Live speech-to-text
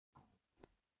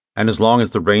and as long as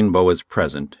the rainbow is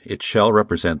present, it shall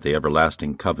represent the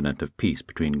everlasting covenant of peace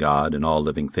between God and all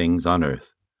living things on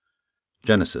earth.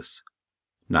 Genesis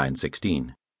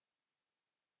 9:16.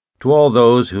 To all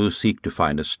those who seek to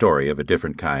find a story of a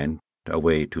different kind, a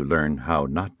way to learn how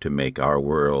not to make our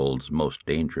world's most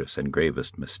dangerous and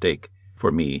gravest mistake,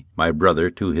 for me, my brother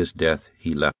to his death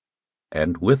he left,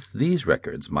 and with these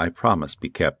records my promise be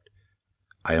kept,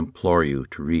 I implore you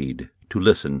to read, to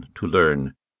listen, to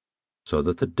learn, so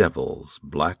that the devil's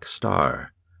black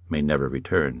star may never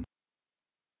return.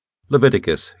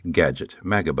 Leviticus, Gadget,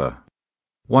 Magaba,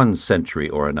 one century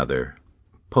or another,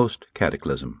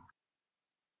 post-cataclysm.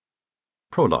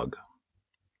 Prologue.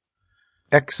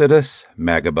 Exodus,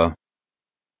 Magaba.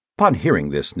 Upon hearing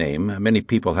this name, many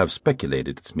people have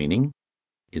speculated its meaning.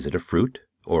 Is it a fruit,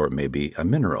 or maybe a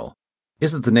mineral?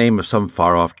 Is it the name of some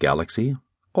far-off galaxy,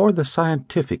 or the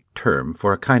scientific term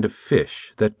for a kind of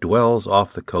fish that dwells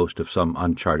off the coast of some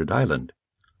uncharted island?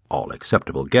 All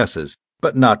acceptable guesses,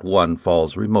 but not one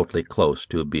falls remotely close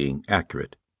to being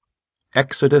accurate.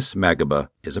 Exodus Magaba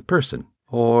is a person,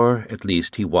 or at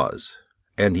least he was,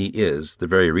 and he is the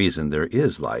very reason there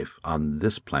is life on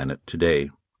this planet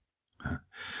today.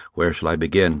 Where shall I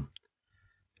begin?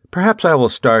 Perhaps I will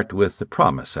start with the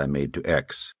promise I made to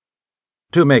X.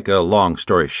 To make a long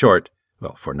story short,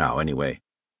 well, for now anyway,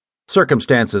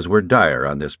 circumstances were dire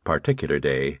on this particular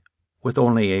day, with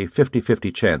only a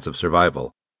 50-50 chance of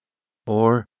survival.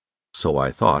 Or so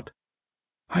I thought.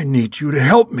 "I need you to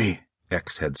help me,"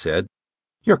 X had said.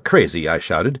 "You're crazy," I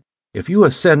shouted. "If you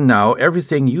ascend now,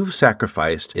 everything you've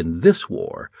sacrificed in this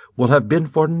war will have been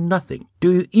for nothing.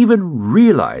 Do you even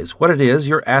realize what it is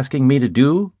you're asking me to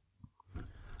do?"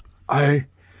 "I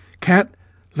can't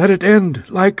let it end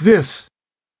like this."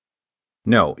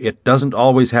 "No, it doesn't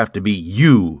always have to be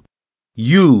you.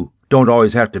 You don't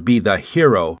always have to be the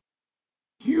hero."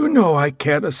 "You know I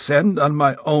can't ascend on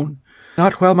my own,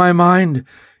 not while my mind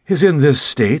is in this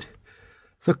state.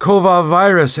 The Kova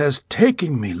virus has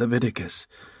taken me, Leviticus,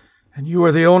 and you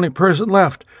are the only person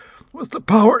left with the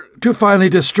power to finally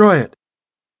destroy it."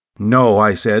 "No,"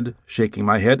 I said, shaking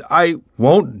my head. "I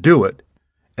won't do it."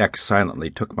 X silently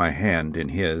took my hand in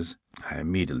his. I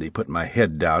immediately put my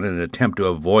head down in an attempt to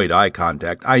avoid eye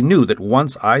contact. I knew that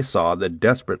once I saw the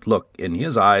desperate look in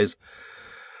his eyes,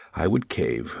 I would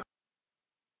cave.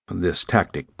 This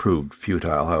tactic proved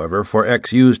futile, however, for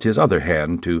X used his other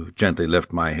hand to gently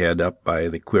lift my head up by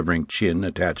the quivering chin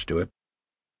attached to it.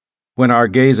 When our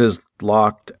gazes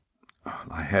locked,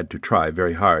 I had to try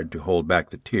very hard to hold back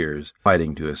the tears,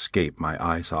 fighting to escape my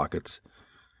eye sockets.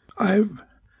 "I've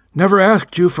never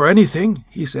asked you for anything,"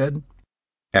 he said.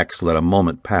 X let a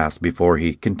moment pass before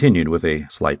he continued with a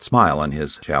slight smile on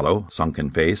his shallow, sunken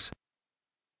face.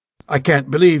 "I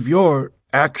can't believe you're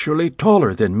actually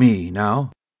taller than me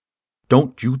now."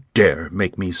 "Don't you dare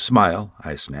make me smile,"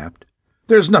 I snapped.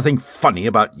 "There's nothing funny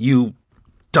about you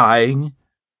dying."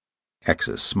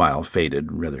 X's smile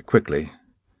faded rather quickly.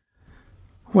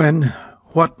 "When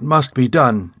what must be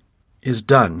done is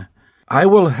done, I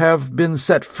will have been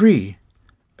set free,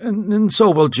 and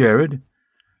so will Jared.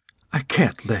 I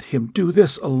can't let him do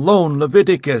this alone,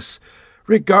 Leviticus.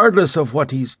 Regardless of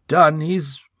what he's done,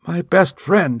 he's my best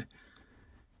friend.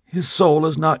 His soul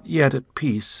is not yet at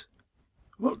peace.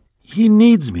 Well, he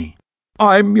needs me."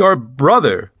 "I'm your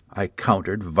brother," I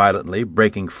countered violently,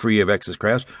 breaking free of X's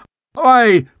grasp.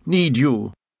 "I need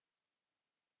you."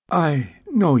 "I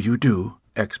know you do,"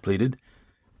 X pleaded.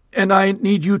 "And I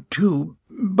need you too,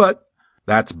 but—"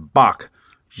 "That's Bach.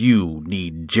 You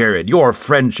need Jared. Your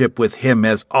friendship with him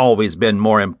has always been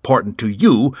more important to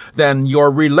you than your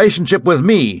relationship with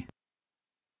me."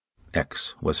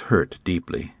 X was hurt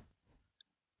deeply.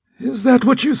 "Is that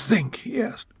what you think?" he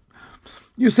asked.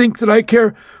 "You think that I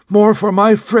care more for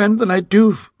my friend than I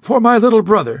do for my little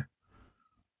brother?"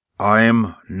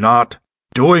 "I'm not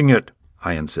doing it,"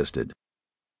 I insisted.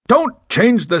 "Don't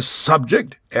change the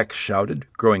subject," X shouted,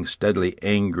 growing steadily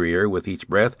angrier with each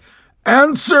breath.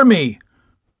 "Answer me!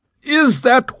 Is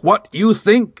that what you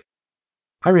think?"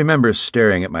 I remember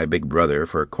staring at my big brother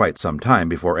for quite some time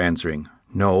before answering,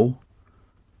 "No,"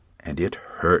 and it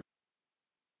hurt.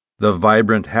 The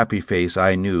vibrant, happy face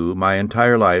I knew my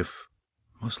entire life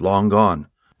was long gone,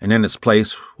 and in its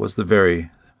place was the very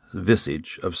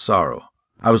visage of sorrow.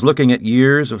 I was looking at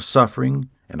years of suffering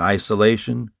and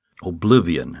isolation,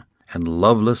 oblivion, and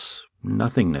loveless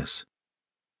nothingness.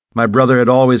 My brother had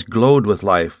always glowed with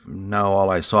life. Now all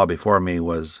I saw before me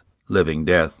was living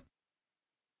death.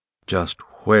 Just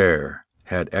where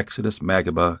had Exodus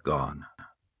Magaba gone?